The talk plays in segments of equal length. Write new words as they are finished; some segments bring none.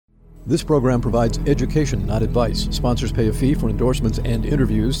This program provides education, not advice. Sponsors pay a fee for endorsements and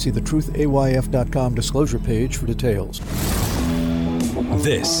interviews. See the truthayf.com disclosure page for details.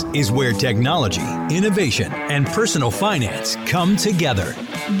 This is where technology, innovation, and personal finance come together.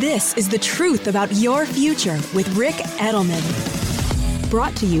 This is The Truth About Your Future with Rick Edelman.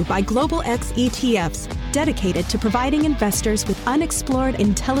 Brought to you by Global X ETFs, dedicated to providing investors with unexplored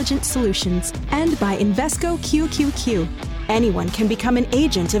intelligent solutions, and by Invesco QQQ. Anyone can become an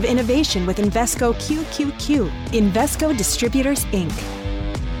agent of innovation with Invesco QQQ. Invesco Distributors, Inc.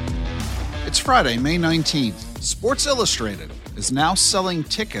 It's Friday, May 19th. Sports Illustrated is now selling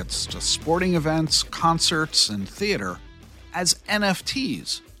tickets to sporting events, concerts, and theater as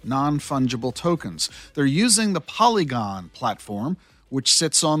NFTs, non-fungible tokens. They're using the Polygon platform, which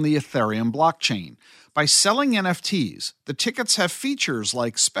sits on the Ethereum blockchain. By selling NFTs, the tickets have features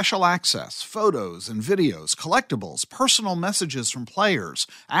like special access, photos and videos, collectibles, personal messages from players,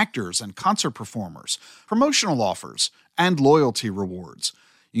 actors, and concert performers, promotional offers, and loyalty rewards.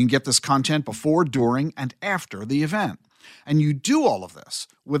 You can get this content before, during, and after the event. And you do all of this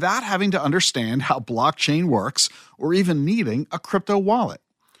without having to understand how blockchain works or even needing a crypto wallet.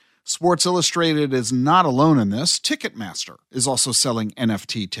 Sports Illustrated is not alone in this. Ticketmaster is also selling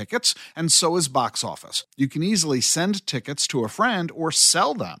NFT tickets, and so is Box Office. You can easily send tickets to a friend or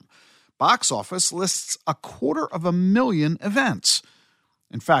sell them. Box Office lists 250,000 events.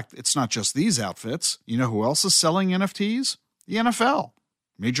 In fact, it's not just these outfits. You know who else is selling NFTs? The NFL,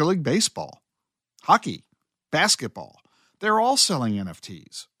 Major League Baseball, hockey, basketball. They're all selling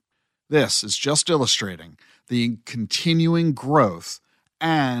NFTs. This is just illustrating the continuing growth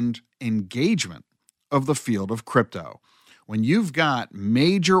and engagement of the field of crypto. When you've got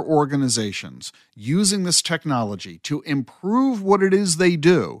major organizations using this technology to improve what it is they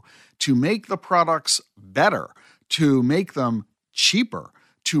do, to make the products better, to make them cheaper,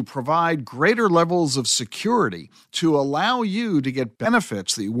 to provide greater levels of security, to allow you to get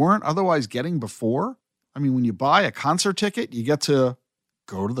benefits that you weren't otherwise getting before. I mean, when you buy a concert ticket, you get to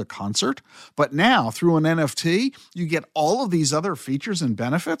go to the concert. But now, through an NFT, you get all of these other features and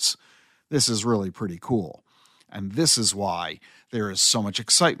benefits. This is really pretty cool. And this is why there is so much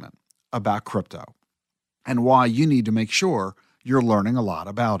excitement about crypto and why you need to make sure you're learning a lot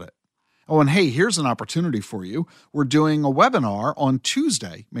about it. Oh, and hey, here's an opportunity for you. We're doing a webinar on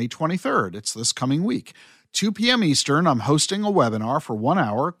Tuesday, May 23rd. It's this coming week. 2 p.m. Eastern, I'm hosting a webinar for 1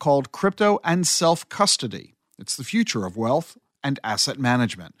 hour called Crypto and Self-Custody. It's the future of wealth and asset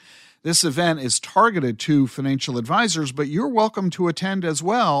management. This event is targeted to financial advisors, but you're welcome to attend as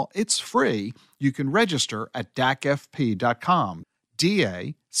well. It's free. You can register at dacfp.com,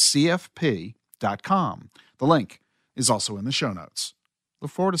 DACFP.com. The link is also in the show notes.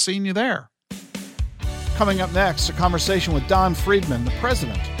 Look forward to seeing you there. Coming up next, a conversation with Don Friedman, the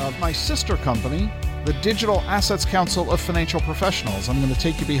president of my sister company, the Digital Assets Council of Financial Professionals. I'm going to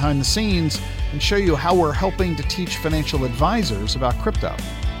take you behind the scenes and show you how we're helping to teach financial advisors about crypto.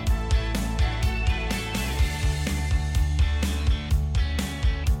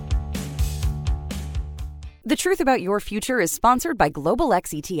 The Truth About Your Future is sponsored by Global X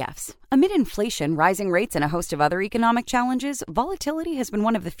ETFs. Amid inflation, rising rates, and a host of other economic challenges, volatility has been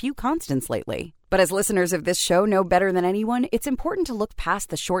one of the few constants lately. But as listeners of this show know better than anyone, it's important to look past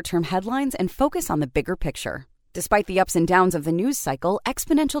the short-term headlines and focus on the bigger picture. Despite the ups and downs of the news cycle,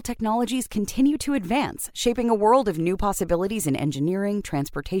 exponential technologies continue to advance, shaping a world of new possibilities in engineering,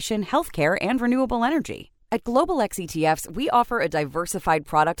 transportation, healthcare, and renewable energy. At Global X ETFs, we offer a diversified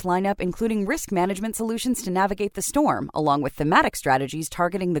product lineup, including risk management solutions to navigate the storm, along with thematic strategies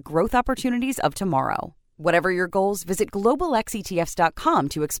targeting the growth opportunities of tomorrow. Whatever your goals, visit globalxetfs.com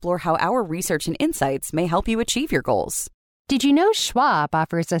to explore how our research and insights may help you achieve your goals. Did you know Schwab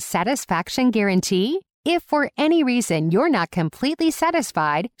offers a satisfaction guarantee? If for any reason you're not completely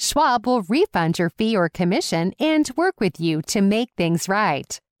satisfied, Schwab will refund your fee or commission and work with you to make things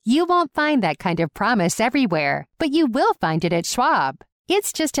right. You won't find that kind of promise everywhere, but you will find it at Schwab.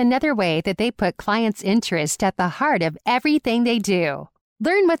 It's just another way that they put clients' interest at the heart of everything they do.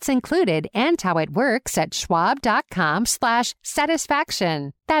 Learn what's included and how it works at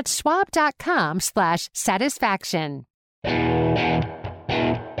schwab.com/satisfaction. That's schwab.com/satisfaction.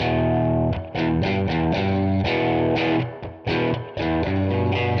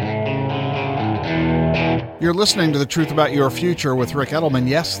 You're listening to The Truth About Your Future with Rick Edelman.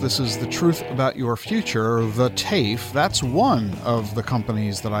 Yes, this is The Truth About Your Future, the TAFE. That's one of the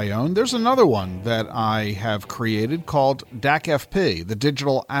companies that I own. There's another one that I have created called DACFP, the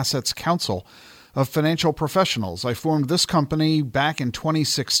Digital Assets Council of financial professionals. I formed this company back in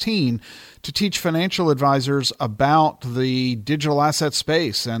 2016 to teach financial advisors about the digital asset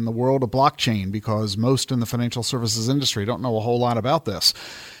space and the world of blockchain, because most in the financial services industry don't know a whole lot about this.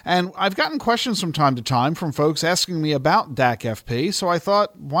 And I've gotten questions from time to time from folks asking me about DAC-FP, so I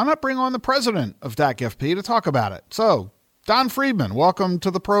thought, why not bring on the president of DAC-FP to talk about it? So, Don Friedman, welcome to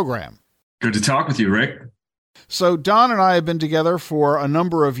the program. Good to talk with you, Rick. So Don and I have been together for a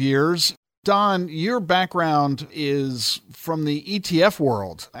number of years. Don, your background is from the ETF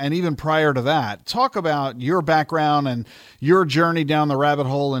world, and even prior to that. Talk about your background and your journey down the rabbit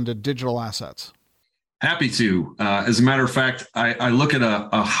hole into digital assets. Happy to. As a matter of fact, I look at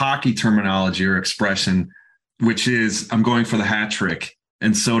a hockey terminology or expression, which is I'm going for the hat trick.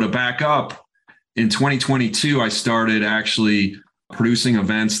 And so to back up, in 2022, I started actually producing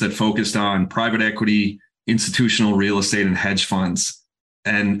events that focused on private equity, institutional real estate, and hedge funds.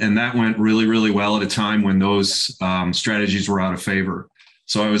 And that went really, really well at a time when those strategies were out of favor.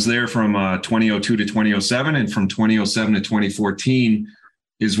 So I was there from 2002 to 2007, and from 2007 to 2014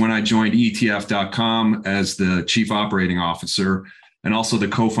 is when I joined ETF.com as the chief operating officer and also the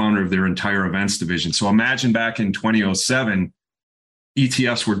co-founder of their entire events division. So imagine back in 2007,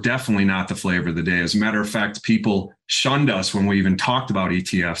 ETFs were definitely not the flavor of the day. As a matter of fact, people shunned us when we even talked about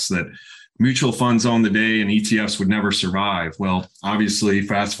ETFs, that mutual funds owned the day and ETFs would never survive. Well, obviously,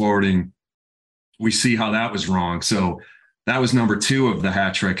 fast forwarding, we see how that was wrong. So that was number two of the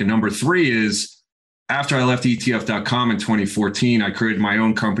hat trick. And number three is, after I left ETF.com in 2014, I created my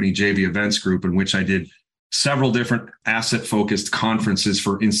own company, JV Events Group, in which I did several different asset-focused conferences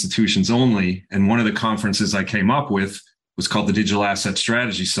for institutions only. And one of the conferences I came up with was called the Digital Asset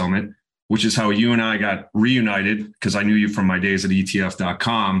Strategy Summit, which is how you and I got reunited, because I knew you from my days at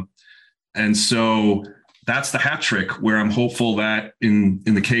ETF.com. And so that's the hat trick, where I'm hopeful that in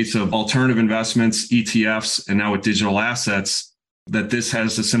the case of alternative investments, ETFs, and now with digital assets, that this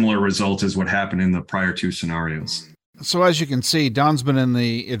has a similar result as what happened in the prior two scenarios. So as you can see, Don's been in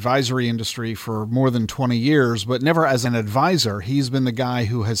the advisory industry for more than 20 years, but never as an advisor. He's been the guy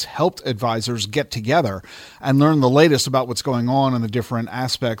who has helped advisors get together and learn the latest about what's going on in the different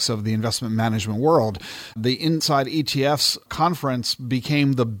aspects of the investment management world. The Inside ETFs conference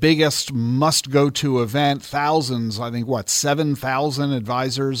became the biggest must-go-to event. Thousands, I think, 7,000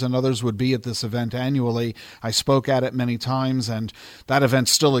 advisors and others would be at this event annually. I spoke at it many times, and that event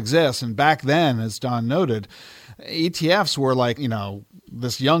still exists. And back then, as Don noted, ETFs were like,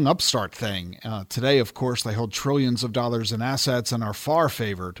 this young upstart thing. Today, of course, they hold trillions of dollars in assets and are far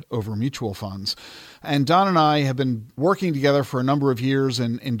favored over mutual funds. And Don and I have been working together for a number of years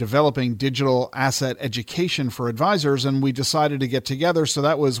in developing digital asset education for advisors, and we decided to get together. So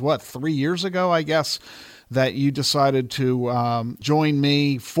that was, 3 years ago, I guess, that you decided to join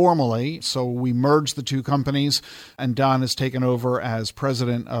me formally. So we merged the two companies, and Don has taken over as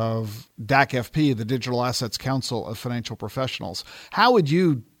president of DAC-FP, the Digital Assets Council of Financial Professionals. How would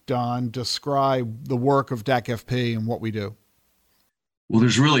you, Don, describe the work of DAC-FP and what we do? Well,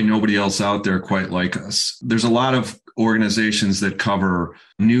 there's really nobody else out there quite like us. There's a lot of organizations that cover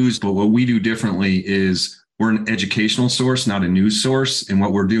news, but what we do differently is we're an educational source, not a news source. And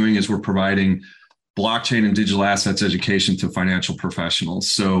what we're doing is we're providing blockchain and digital assets education to financial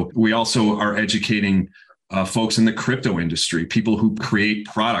professionals. So we also are educating folks in the crypto industry, people who create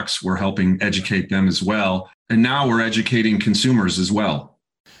products. We're helping educate them as well. And now we're educating consumers as well.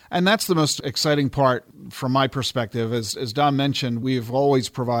 And that's the most exciting part from my perspective. As Don mentioned, we've always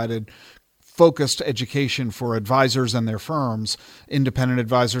provided focused education for advisors and their firms, independent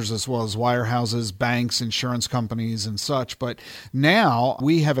advisors as well as wirehouses, banks, insurance companies, and such. But now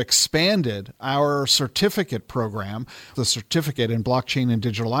we have expanded our certificate program. The certificate in blockchain and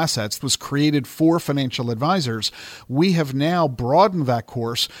digital assets was created for financial advisors. We have now broadened that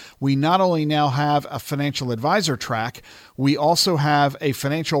course. We not only now have a financial advisor track, we also have a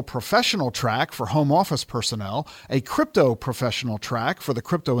financial professional track for home office personnel, a crypto professional track for the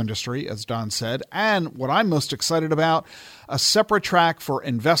crypto industry, as Don said, and what I'm most excited about, a separate track for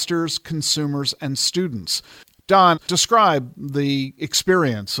investors, consumers, and students. Don, describe the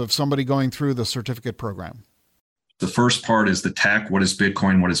experience of somebody going through the certificate program. The first part is the tech. What is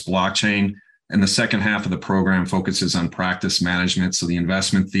Bitcoin? What is blockchain? And the second half of the program focuses on practice management. So the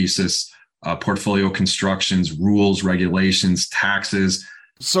investment thesis, portfolio constructions, rules, regulations, taxes.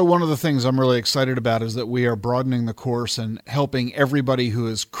 So one of the things I'm really excited about is that we are broadening the course and helping everybody who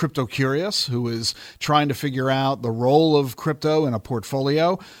is crypto curious, who is trying to figure out the role of crypto in a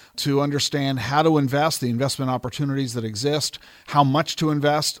portfolio, to understand how to invest, the investment opportunities that exist, how much to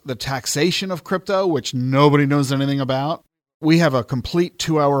invest, the taxation of crypto, which nobody knows anything about. We have a complete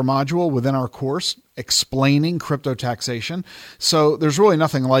 2-hour module within our course explaining crypto taxation. So there's really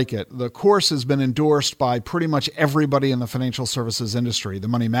nothing like it. The course has been endorsed by pretty much everybody in the financial services industry: the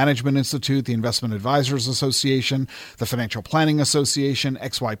Money Management Institute, the Investment Advisors Association, the Financial Planning Association,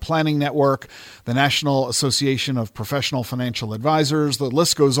 XY Planning Network, the National Association of Professional Financial Advisors. The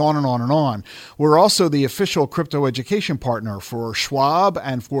list goes on and on and on. We're also the official crypto education partner for Schwab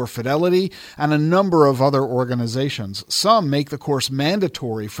and for Fidelity and a number of other organizations. Some make the course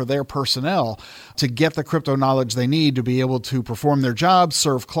mandatory for their personnel to get the crypto knowledge they need to be able to perform their jobs,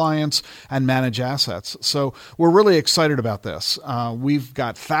 serve clients, and manage assets. So we're really excited about this. We've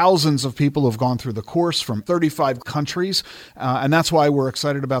got thousands of people who have gone through the course from 35 countries, and that's why we're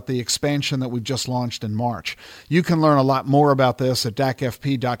excited about the expansion that we've just launched in March. You can learn a lot more about this at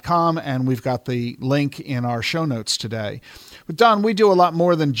dacfp.com, and we've got the link in our show notes today. But Don, we do a lot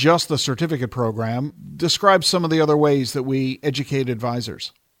more than just the certificate program. Describe some of the other ways that we educate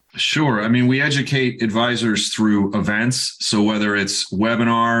advisors. Sure. I mean, we educate advisors through events. So whether it's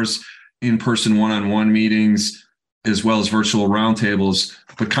webinars, in-person one-on-one meetings, as well as virtual roundtables,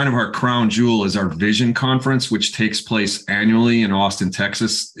 but kind of our crown jewel is our Vision Conference, which takes place annually in Austin,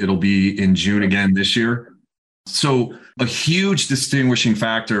 Texas. It'll be in June again this year. So a huge distinguishing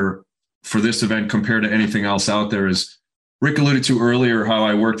factor for this event compared to anything else out there is Rick alluded to earlier how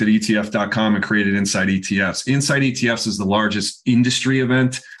I worked at ETF.com and created Inside ETFs. Inside ETFs is the largest industry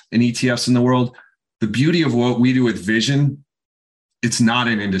event in ETFs in the world. The beauty of what we do with Vision, it's not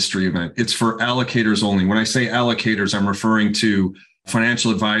an industry event. It's for allocators only. When I say allocators, I'm referring to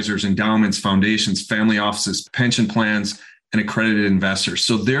financial advisors, endowments, foundations, family offices, pension plans, and accredited investors.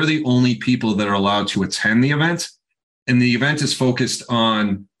 So they're the only people that are allowed to attend the event. And the event is focused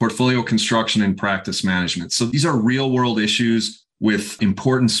on portfolio construction and practice management. So these are real world issues with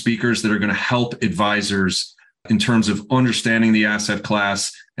important speakers that are going to help advisors in terms of understanding the asset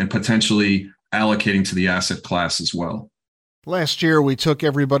class and potentially allocating to the asset class as well. Last year, we took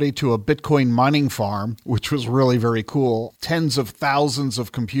everybody to a Bitcoin mining farm, which was really very cool. Tens of thousands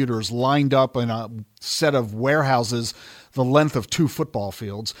of computers lined up in a set of warehouses the length of 2 football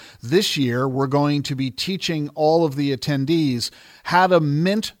fields. This year, we're going to be teaching all of the attendees how to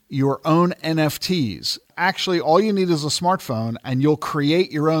mint your own NFTs. Actually, all you need is a smartphone, and you'll create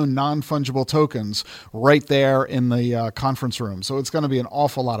your own non-fungible tokens right there in the conference room. So it's going to be an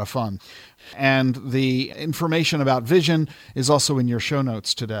awful lot of fun. And the information about Vision is also in your show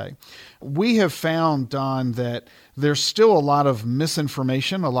notes today. We have found, Don, that there's still a lot of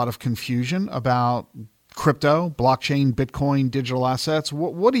misinformation, a lot of confusion about crypto, blockchain, Bitcoin, digital assets.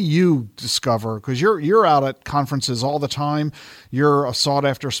 What do you discover? Because you're out at conferences all the time. You're a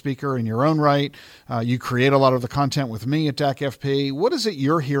sought-after speaker in your own right. You create a lot of the content with me at DAC-FP. What is it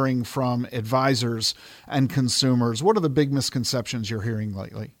you're hearing from advisors and consumers? What are the big misconceptions you're hearing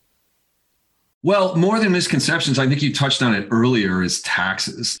lately? Well, more than misconceptions, I think you touched on it earlier, is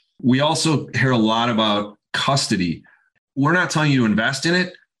taxes. We also hear a lot about custody. We're not telling you to invest in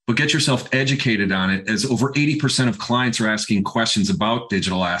it, but get yourself educated on it, as over 80% of clients are asking questions about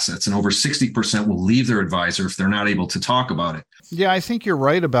digital assets, and over 60% will leave their advisor if they're not able to talk about it. Yeah, I think you're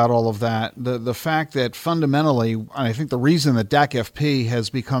right about all of that. The fact that fundamentally, I think the reason that DAC-FP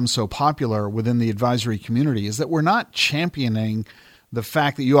has become so popular within the advisory community is that we're not championing the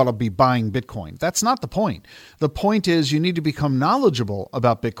fact that you ought to be buying Bitcoin. That's not the point. The point is you need to become knowledgeable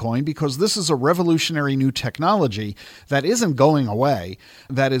about Bitcoin, because this is a revolutionary new technology that isn't going away,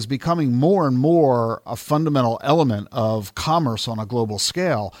 that is becoming more and more a fundamental element of commerce on a global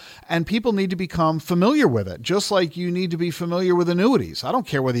scale. And people need to become familiar with it, just like you need to be familiar with annuities. I don't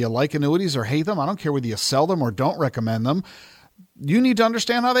care whether you like annuities or hate them. I don't care whether you sell them or don't recommend them. You need to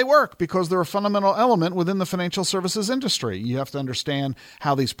understand how they work, because they're a fundamental element within the financial services industry. You have to understand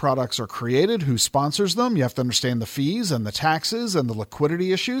how these products are created, who sponsors them. You have to understand the fees and the taxes and the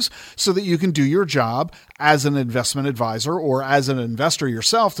liquidity issues so that you can do your job as an investment advisor or as an investor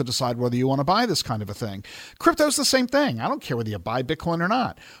yourself to decide whether you want to buy this kind of a thing. Crypto's the same thing. I don't care whether you buy Bitcoin or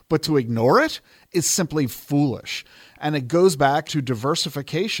not, but to ignore it is simply foolish. And it goes back to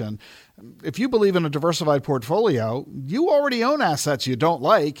diversification. If you believe in a diversified portfolio, you already own assets you don't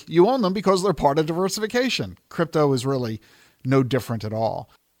like. You own them because they're part of diversification. Crypto is really no different at all.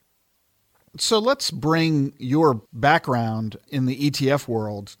 So let's bring your background in the ETF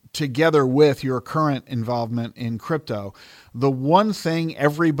world together with your current involvement in crypto. The one thing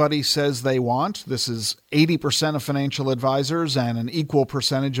everybody says they want, this is 80% of financial advisors and an equal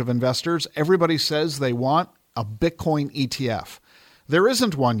percentage of investors, everybody says they want a Bitcoin ETF. There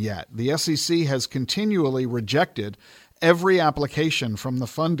isn't one yet. The SEC has continually rejected every application from the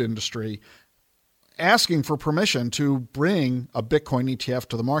fund industry asking for permission to bring a Bitcoin ETF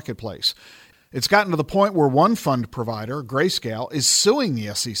to the marketplace. It's gotten to the point where one fund provider, Grayscale, is suing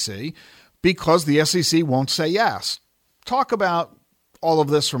the SEC because the SEC won't say yes. Talk about all of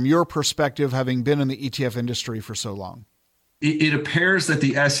this from your perspective, having been in the ETF industry for so long. It appears that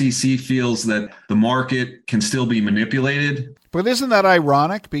the SEC feels that the market can still be manipulated. But isn't that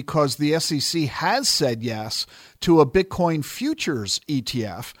ironic? Because the SEC has said yes to a Bitcoin futures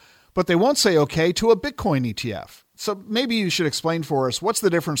ETF, but they won't say okay to a Bitcoin ETF. So maybe you should explain for us, what's the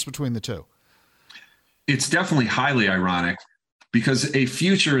difference between the two? It's definitely highly ironic because a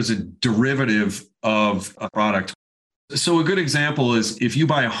future is a derivative of a product. So a good example is if you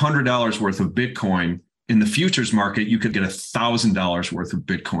buy $100 worth of Bitcoin in the futures market, you could get $1,000 worth of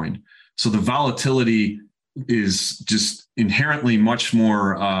Bitcoin. So the volatility is just inherently much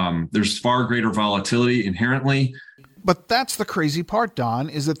more, there's far greater volatility inherently. But that's the crazy part, Don,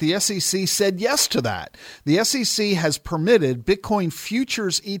 is that the SEC said yes to that. The SEC has permitted Bitcoin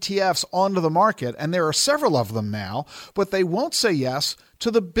futures ETFs onto the market, and there are several of them now, but they won't say yes to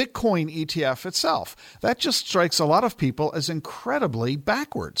the Bitcoin ETF itself. That just strikes a lot of people as incredibly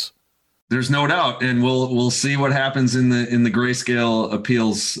backwards. There's no doubt, and we'll see what happens in the Grayscale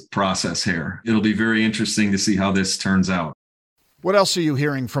appeals process here. It'll be very interesting to see how this turns out. What else are you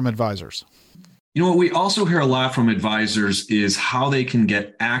hearing from advisors? You know, what we also hear a lot from advisors is how they can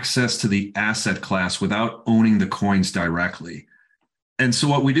get access to the asset class without owning the coins directly. And so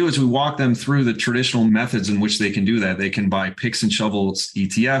what we do is we walk them through the traditional methods in which they can do that. They can buy picks and shovels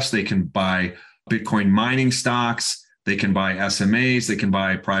ETFs. They can buy Bitcoin mining stocks. They can buy SMAs. They can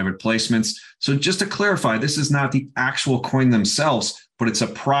buy private placements. So just to clarify, this is not the actual coin themselves, but it's a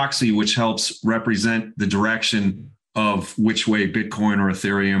proxy which helps represent the direction of which way Bitcoin or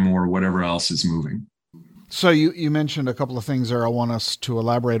Ethereum or whatever else is moving. So you mentioned a couple of things there I want us to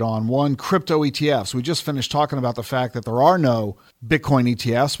elaborate on. One, crypto ETFs. We just finished talking about the fact that there are no Bitcoin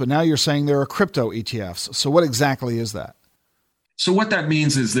ETFs, but now you're saying there are crypto ETFs. So what exactly is that? So what that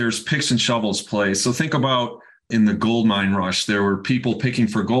means is there's picks and shovels plays. So think about in the gold mine rush, there were people picking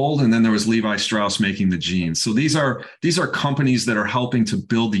for gold, and then there was Levi Strauss making the jeans. So these are companies that are helping to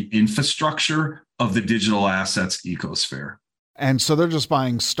build the infrastructure of the digital assets ecosphere. And so they're just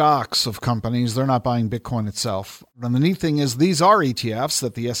buying stocks of companies. They're not buying Bitcoin itself. And the neat thing is these are ETFs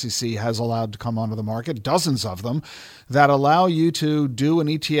that the SEC has allowed to come onto the market, dozens of them, that allow you to do an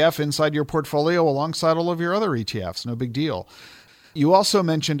ETF inside your portfolio alongside all of your other ETFs. No big deal. You also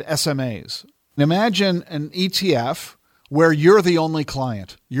mentioned SMAs. Imagine an ETF where you're the only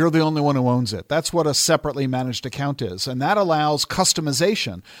client. You're the only one who owns it. That's what a separately managed account is. And that allows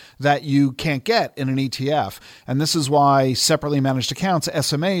customization that you can't get in an ETF. And this is why separately managed accounts,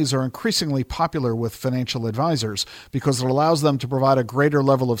 SMAs, are increasingly popular with financial advisors because it allows them to provide a greater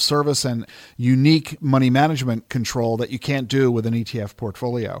level of service and unique money management control that you can't do with an ETF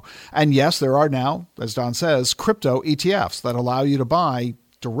portfolio. And yes, there are now, as Don says, crypto ETFs that allow you to buy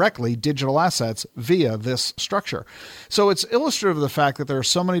directly digital assets via this structure. So it's illustrative of the fact that there are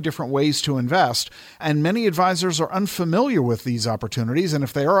so many different ways to invest, and many advisors are unfamiliar with these opportunities. And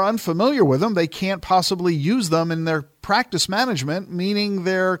if they are unfamiliar with them, they can't possibly use them in their practice management, meaning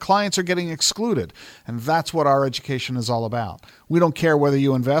their clients are getting excluded. And that's what our education is all about. We don't care whether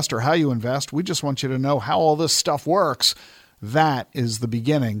you invest or how you invest. We just want you to know how all this stuff works. That is the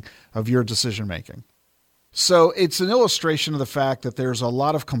beginning of your decision making. So it's an illustration of the fact that there's a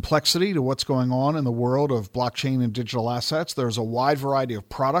lot of complexity to what's going on in the world of blockchain and digital assets. There's a wide variety of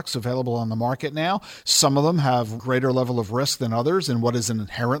products available on the market now. Some of them have greater level of risk than others in what is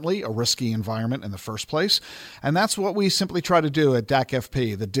inherently a risky environment in the first place. And that's what we simply try to do at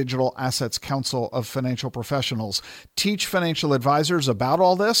DAC-FP, the Digital Assets Council of Financial Professionals. Teach financial advisors about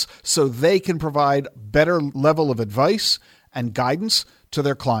all this so they can provide better level of advice and guidance to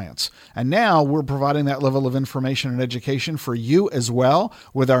their clients. And now we're providing that level of information and education for you as well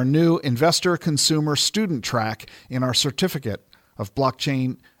with our new Investor Consumer Student track in our Certificate of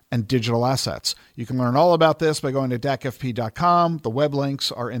Blockchain and Digital Assets. You can learn all about this by going to DACFP.com. The web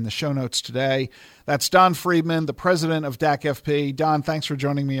links are in the show notes today. That's Don Friedman, the president of DAC-FP. Don, thanks for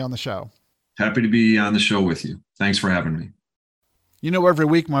joining me on the show. Happy to be on the show with you. Thanks for having me. You know, every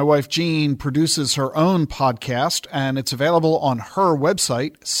week my wife Jean produces her own podcast, and it's available on her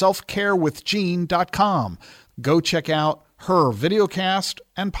website, selfcarewithjean.com. Go check out her videocast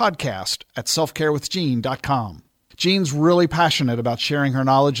and podcast at selfcarewithjean.com. Jean's really passionate about sharing her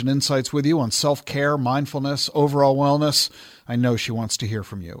knowledge and insights with you on self-care, mindfulness, overall wellness. I know she wants to hear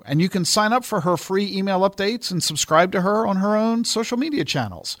from you. And you can sign up for her free email updates and subscribe to her on her own social media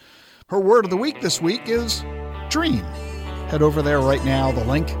channels. Her word of the week this week is dream. Head over there right now. The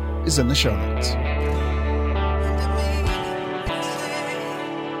link is in the show notes.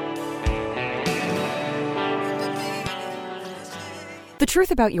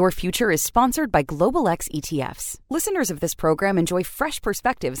 Truth About Your Future is sponsored by Global X ETFs. Listeners of this program enjoy fresh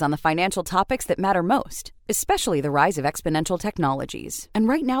perspectives on the financial topics that matter most, especially the rise of exponential technologies. And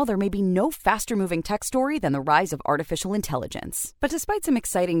right now, there may be no faster-moving tech story than the rise of artificial intelligence. But despite some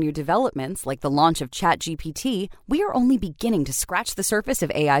exciting new developments, like the launch of ChatGPT, we are only beginning to scratch the surface of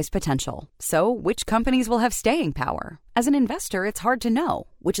AI's potential. So, which companies will have staying power? As an investor, it's hard to know,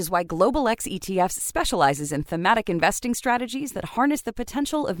 which is why Global X ETFs specializes in thematic investing strategies that harness the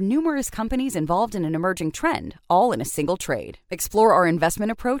potential of numerous companies involved in an emerging trend, all in a single trade. Explore our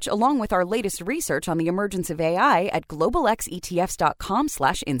investment approach along with our latest research on the emergence of AI at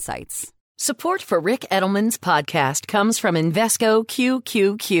globalxetfs.com/insights. Support for Rick Edelman's podcast comes from Invesco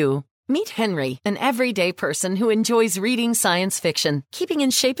QQQ. Meet Henry, an everyday person who enjoys reading science fiction, keeping in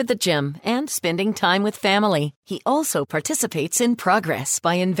shape at the gym, and spending time with family. He also participates in progress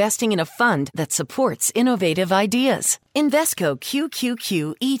by investing in a fund that supports innovative ideas. Invesco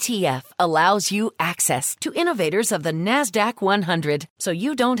QQQ ETF allows you access to innovators of the NASDAQ 100, so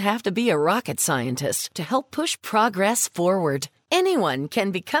you don't have to be a rocket scientist to help push progress forward. Anyone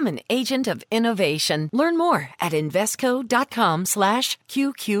can become an agent of innovation. Learn more at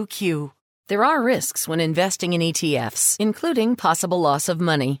Invesco.com/QQQ. There are risks when investing in ETFs, including possible loss of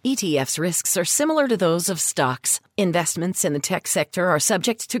money. ETFs' risks are similar to those of stocks. Investments in the tech sector are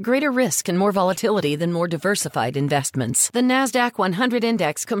subject to greater risk and more volatility than more diversified investments. The NASDAQ 100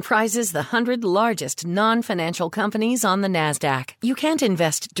 Index comprises the 100 largest non-financial companies on the NASDAQ. You can't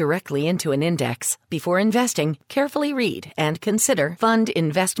invest directly into an index. Before investing, carefully read and consider fund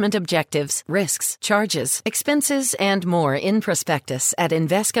investment objectives, risks, charges, expenses, and more in prospectus at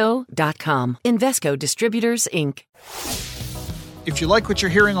Invesco.com. Invesco Distributors, Inc. If you like what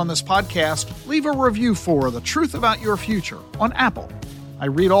you're hearing on this podcast, leave a review for The Truth About Your Future on Apple. I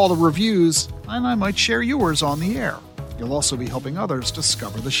read all the reviews, and I might share yours on the air. You'll also be helping others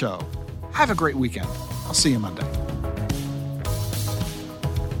discover the show. Have a great weekend. I'll see you Monday.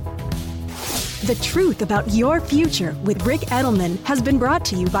 The Truth About Your Future with Rick Edelman has been brought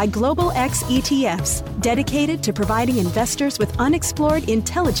to you by Global X ETFs, dedicated to providing investors with unexplored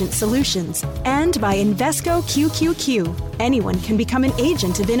intelligent solutions, and by Invesco QQQ. Anyone can become an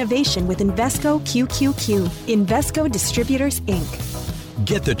agent of innovation with Invesco QQQ. Invesco Distributors, Inc.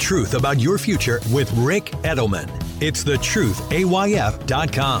 Get the truth about your future with Rick Edelman. It's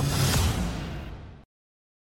thetruthayf.com.